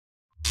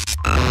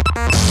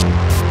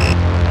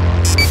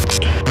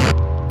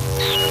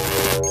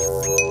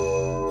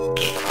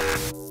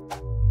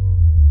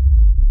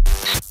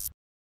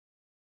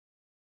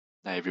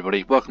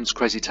everybody, welcome to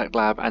Crazy Tech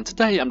Lab, and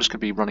today I'm just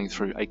going to be running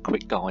through a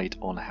quick guide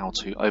on how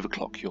to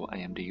overclock your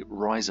AMD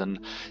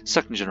Ryzen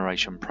second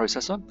generation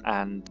processor,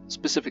 and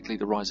specifically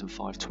the Ryzen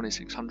 5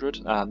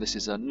 2600. This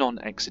is a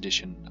non-X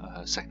edition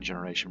second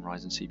generation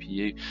Ryzen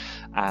CPU,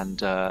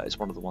 and it's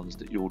one of the ones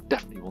that you'll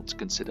definitely want to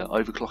consider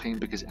overclocking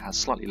because it has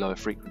slightly lower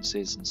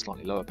frequencies and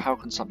slightly lower power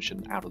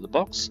consumption out of the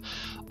box,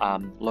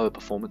 lower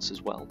performance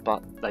as well,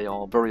 but they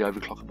are very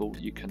overclockable.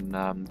 You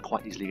can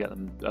quite easily get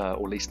them,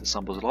 or at least the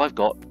samples that I've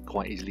got,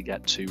 quite easily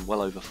get to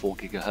well over 4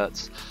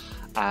 GHz,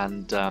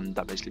 and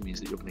that basically means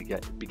that you're going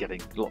to be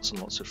getting lots and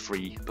lots of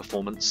free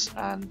performance.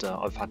 And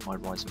I've had my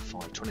Ryzen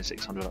 5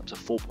 2600 up to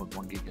 4.1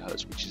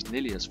 GHz, which is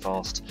nearly as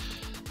fast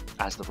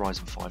as the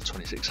Ryzen 5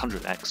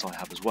 2600X I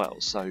have as well.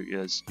 So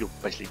you're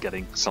basically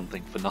getting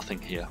something for nothing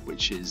here,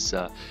 which is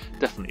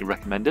definitely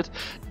recommended.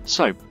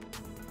 So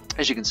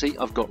as you can see,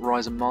 I've got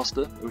Ryzen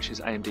Master, which is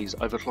AMD's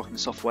overclocking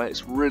software.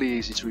 It's really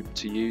easy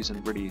to use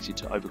and really easy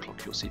to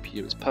overclock your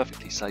CPU. It's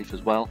perfectly safe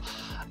as well.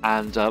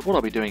 And what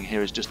I'll be doing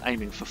here is just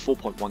aiming for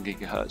 4.1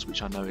 GHz,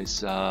 which I know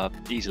is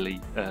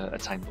easily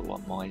attainable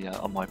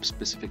on my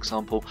specific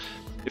sample.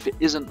 If it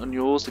isn't on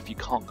yours, if you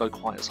can't go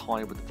quite as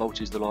high with the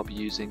voltage that I'll be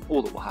using,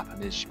 all that will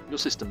happen is your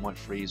system might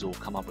freeze or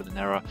come up with an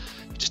error.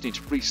 You just need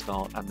to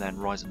restart, and then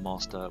Ryzen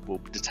Master will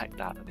detect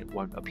that and it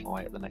won't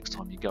apply it the next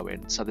time you go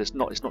in. So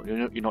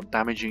you're not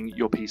damaging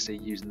your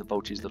PC using the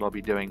voltage that I'll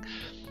be doing.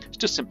 It's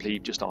just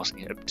simply asking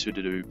it to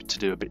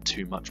do a bit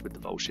too much with the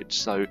voltage.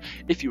 So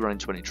if you run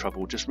into any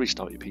trouble, just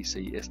restart your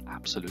PC. It's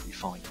absolutely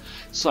fine.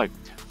 So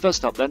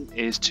first up then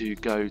is to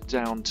go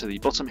down to the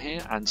bottom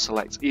here and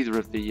select either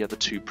of the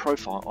two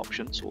profile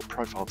options, or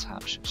profile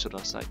tabs should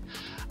I say,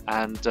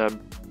 and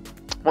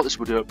what this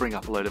will do, it'll bring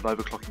up a load of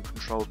overclocking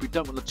controls. We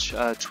don't want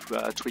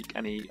to tweak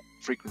any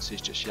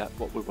frequencies just yet.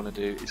 What we want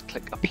to do is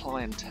click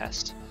apply and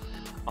test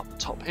up the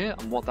top here,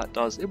 and what that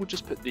does, it will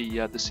just put the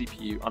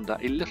CPU under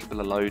a little bit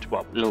of load,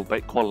 well, a little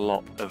bit, quite a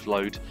lot of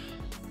load,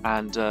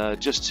 and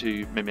just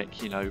to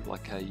mimic,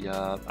 like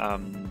a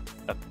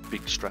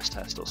big stress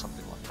test or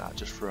something like that,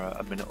 just for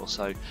a minute or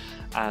so.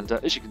 And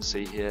as you can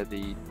see here,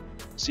 the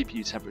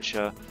CPU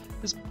temperature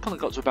has kind of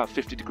got to about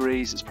 50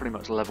 degrees. It's pretty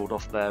much leveled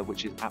off there,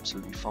 which is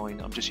absolutely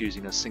fine. I'm just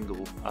using a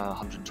single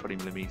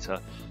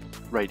 120mm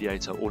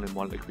radiator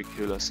all-in-one liquid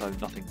cooler, so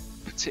nothing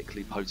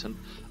particularly potent.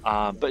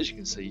 But as you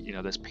can see,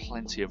 there's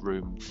plenty of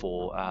room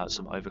for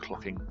some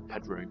overclocking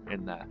headroom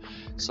in there.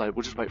 So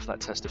we'll just wait for that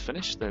test to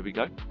finish. There we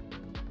go.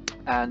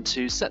 And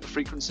to set the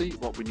frequency,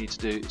 what we need to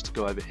do is to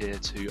go over here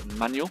to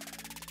manual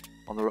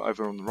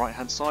over on the right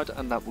hand side,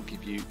 and that will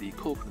give you the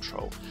core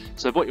control.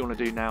 So what you want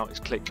to do now is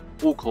click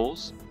all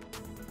cores,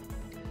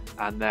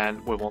 and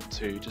then we want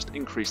to just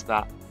increase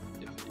that.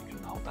 If you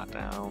can hold that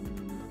down.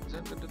 Is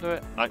it going to do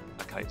it? No.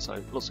 Okay,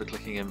 so lots of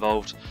clicking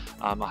involved.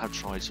 I have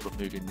tried sort of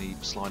moving the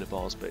slider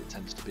bars, but it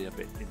tends to be a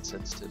bit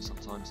insensitive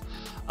sometimes.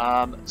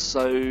 Or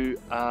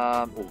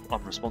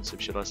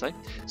unresponsive, should I say.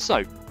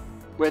 So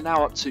we're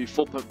now up to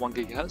 4.1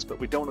 GHz, but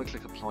we don't want to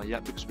click apply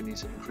yet because we need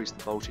to increase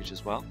the voltage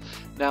as well.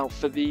 Now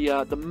for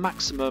the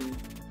maximum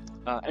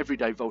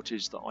everyday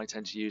voltage that I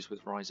tend to use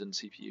with Ryzen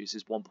CPUs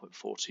is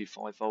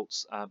 1.425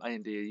 volts.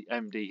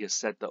 AMD has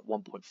said that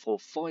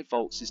 1.45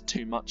 volts is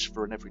too much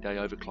for an everyday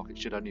overclock. It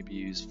should only be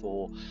used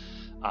for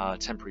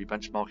temporary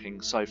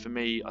benchmarking. So for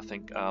me, I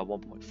think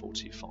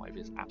 1.425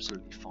 is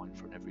absolutely fine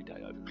for an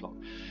everyday overclock.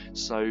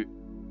 So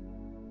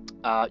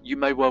you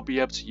may well be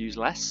able to use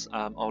less.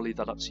 I'll leave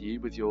that up to you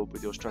with your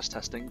stress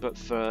testing. But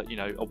for a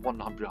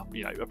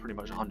pretty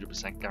much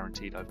 100%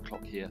 guaranteed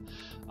overclock here,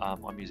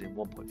 I'm using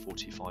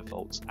 1.425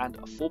 volts and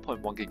a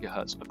 4.1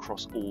 GHz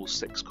across all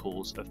 6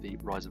 cores of the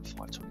Ryzen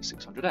 5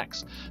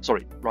 2600X.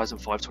 Sorry, Ryzen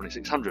 5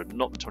 2600,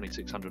 not the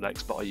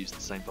 2600X, but I use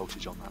the same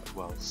voltage on that as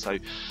well. So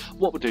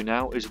what we'll do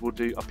now is we'll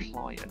do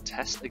apply and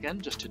test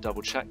again, just to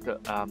double check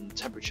that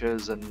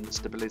temperatures and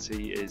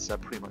stability is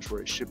pretty much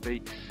where it should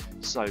be.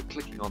 So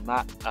clicking on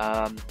that,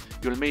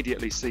 you'll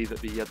immediately see that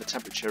the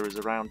temperature is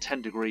around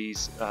 10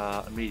 degrees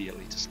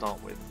immediately to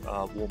start with,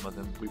 warmer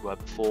than we were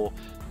before.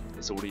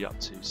 It's already up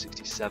to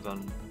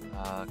 67,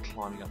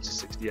 climbing up to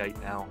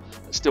 68 now.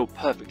 It's still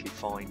perfectly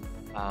fine.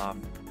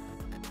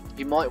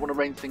 You might want to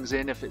rein things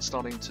in if it's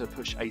starting to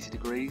push 80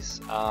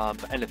 degrees,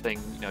 but anything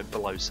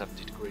below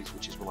 70 degrees,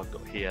 which is what I've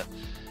got here,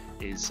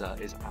 is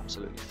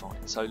absolutely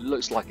fine. So it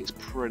looks like it's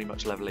pretty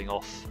much leveling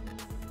off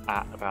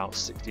at about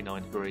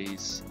 69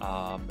 degrees.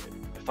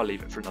 If I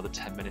leave it for another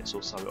 10 minutes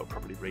or so, it'll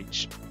probably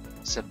reach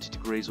 70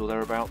 degrees or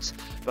thereabouts,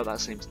 but that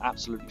seems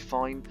absolutely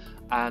fine.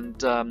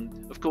 And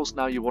of course,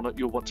 now you'll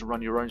want to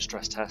run your own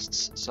stress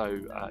tests. So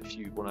if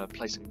you want to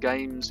play some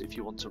games, if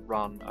you want to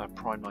run a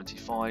Prime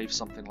 95,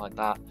 something like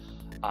that,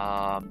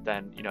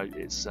 then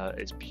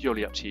it's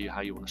purely up to you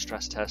how you want to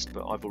stress test.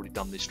 But I've already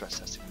done the stress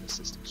testing in the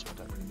system, so I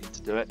don't really need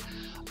to do it.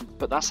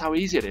 But that's how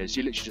easy it is.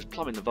 You literally just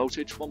plumb in the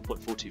voltage,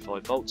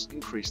 1.45 volts,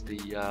 increase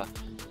the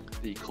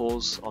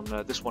cores on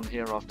this one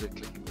here after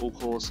clicking all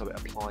cores, so it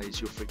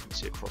applies your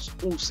frequency across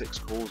all 6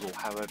 cores, or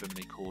however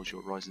many cores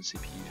your Ryzen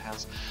CPU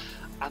has,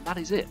 and that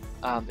is it.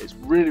 It's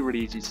really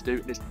easy to do,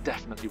 and it's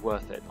definitely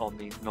worth it on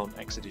the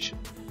non-X edition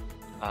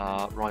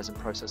Ryzen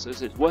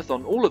processors. It's worth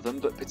on all of them,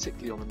 but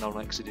particularly on the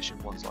non-X edition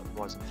ones like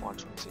the Ryzen 5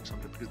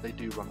 2600, because they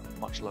do run at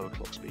much lower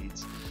clock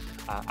speeds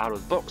out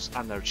of the box,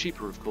 and they're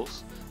cheaper, of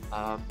course.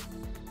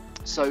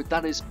 So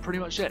that is pretty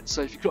much it.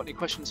 So if you've got any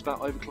questions about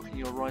overclocking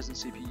your Ryzen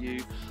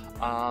CPU,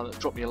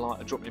 drop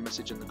me a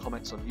message in the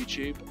comments on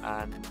YouTube,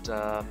 and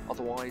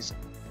otherwise,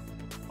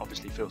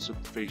 obviously feel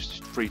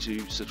free to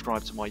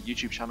subscribe to my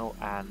YouTube channel,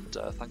 and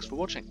thanks for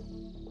watching.